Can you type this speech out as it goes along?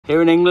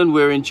Here in England,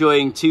 we're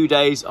enjoying 2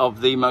 days of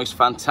the most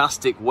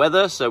fantastic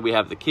weather. So we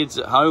have the kids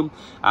at home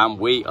and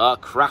we are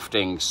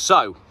crafting.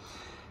 So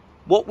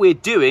what we're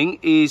doing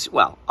is,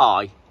 well,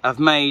 I have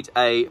made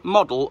a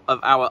model of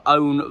our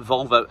own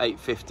Volvo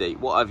 850.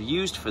 What I've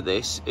used for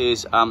this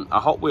is a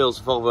Hot Wheels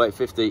Volvo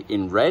 850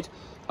 in red.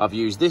 I've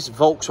used this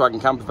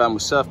Volkswagen camper van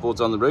with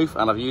surfboards on the roof,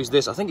 and I've used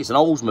this, I think it's an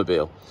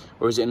Oldsmobile,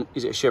 or is it a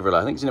Chevrolet?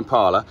 I think it's an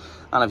Impala,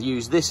 and I've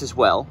used this as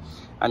well.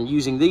 And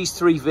using these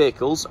three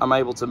vehicles, I'm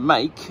able to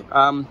make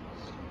our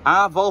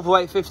Volvo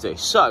 850.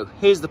 So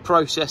here's the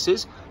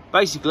processes.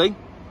 Basically,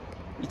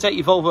 you take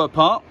your Volvo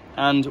apart,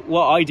 and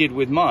what I did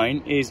with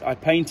mine is I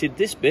painted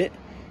this bit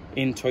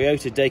in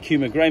Toyota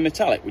Dakuma Grey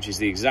Metallic, which is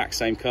the exact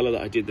same colour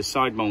that I did the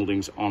side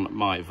mouldings on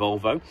my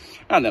Volvo.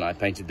 And then I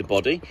painted the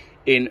body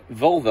in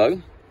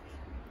Volvo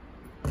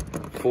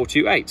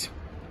 428,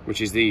 which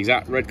is the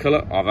exact red colour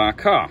of our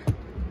car.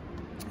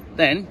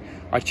 Then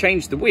I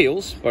changed the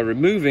wheels by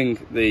removing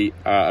the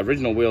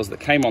original wheels that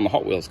came on the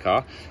Hot Wheels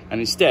car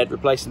and instead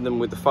replacing them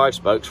with the 5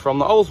 spokes from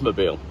the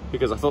Oldsmobile,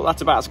 because I thought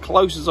that's about as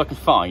close as I can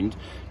find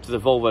to the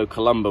Volvo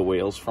Columba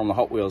wheels from the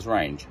Hot Wheels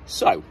range.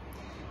 So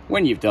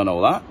when you've done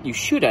all that, you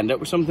should end up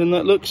with something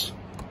that looks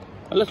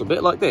a little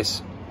bit like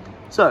this.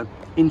 So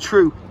in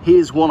true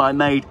 "here's one I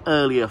made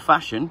earlier"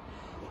 fashion,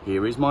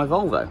 here is my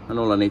Volvo, and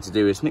all I need to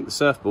do is nick the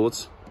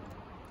surfboards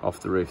off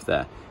the roof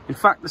there. In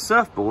fact, the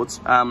surfboards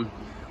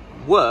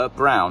were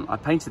brown. I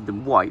painted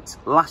them white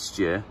last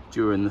year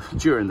during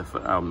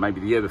the maybe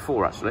the year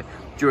before actually,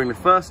 during the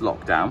first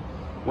lockdown,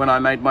 when I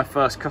made my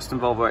first custom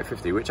Volvo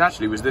 850, which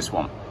actually was this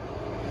one.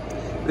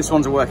 This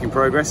one's a work in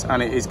progress,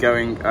 and it is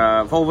going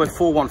Volvo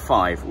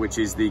 415, which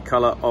is the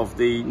colour of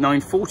the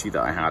 940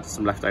 that I had,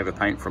 some leftover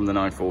paint from the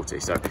 940.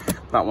 So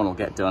that one will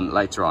get done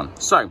later on.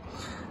 So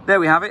there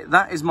we have it.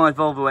 That is my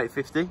Volvo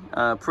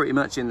 850, pretty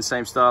much in the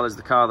same style as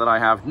the car that I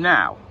have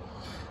now.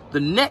 The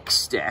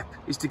next step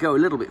is to go a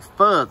little bit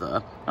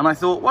further, and I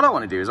thought what I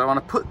want to do is I want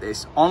to put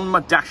this on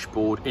my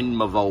dashboard in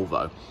my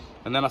Volvo.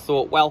 And then I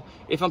thought, well,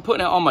 if I'm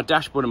putting it on my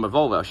dashboard in my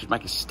Volvo, I should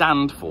make a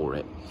stand for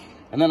it.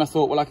 And then I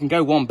thought, well, I can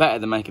go one better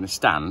than making a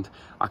stand.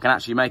 I can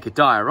actually make a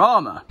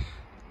diorama.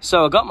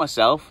 So I got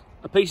myself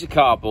a piece of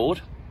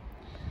cardboard,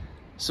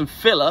 some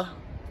filler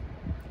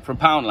from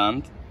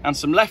Poundland, and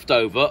some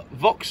leftover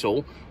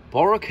Vauxhall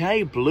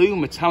Boracay Blue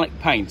metallic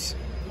paint.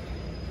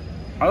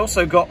 I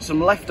also got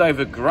some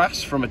leftover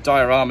grass from a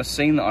diorama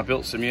scene that I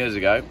built some years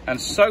ago,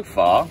 and so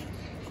far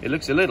it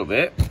looks a little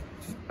bit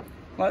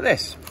like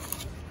this.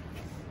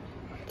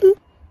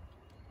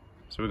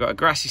 So we've got a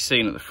grassy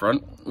scene at the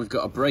front, we've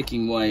got a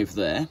breaking wave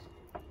there,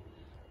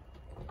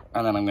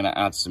 and then I'm going to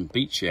add some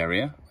beach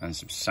area and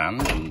some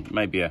sand and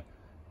maybe a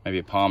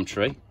palm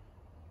tree,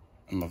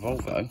 and my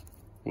Volvo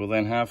will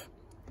then have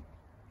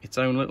its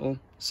own little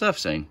surf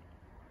scene.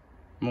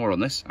 More on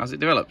this as it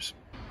develops.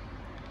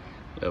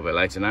 A little bit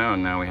later now,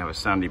 and now we have a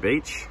sandy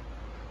beach,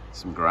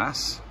 some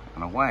grass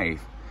and a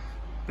wave.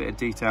 Bit of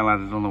detail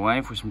added on the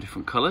wave with some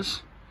different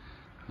colours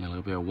and a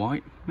little bit of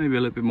white. Maybe a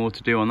little bit more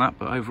to do on that,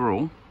 but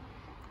overall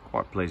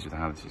quite pleased with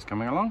how this is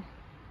coming along.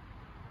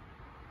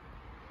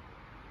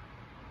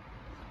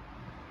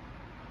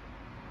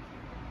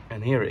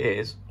 And here it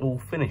is, all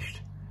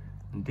finished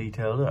and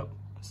detailed up.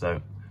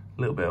 So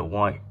a little bit of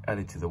white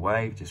added to the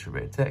wave just for a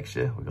bit of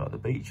texture. We've got the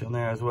beach on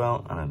there as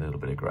well, and a little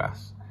bit of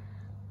grass.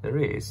 There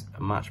is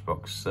a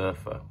Matchbox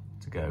surfer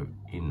to go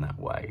in that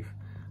wave,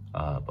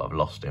 but I've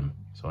lost him.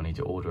 So I need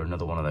to order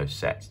another one of those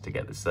sets to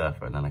get the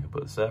surfer, and then I can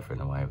put the surfer in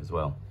the wave as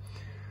well.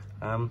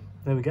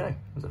 There we go.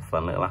 It was a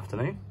fun little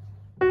afternoon.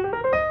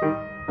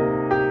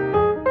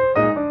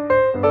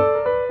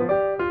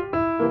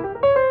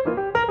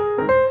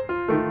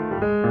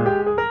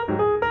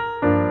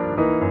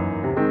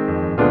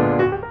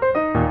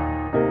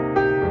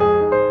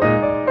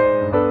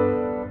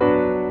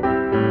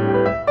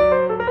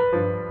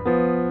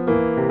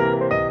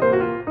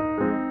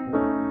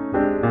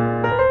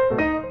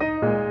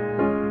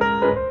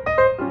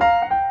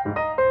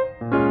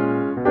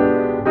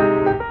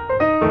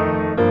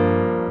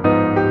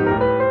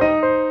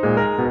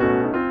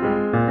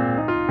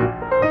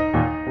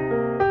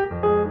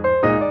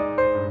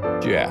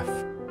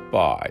 Geoff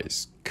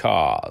buys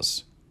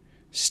cars.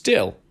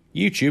 Still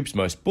YouTube's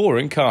most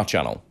boring car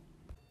channel.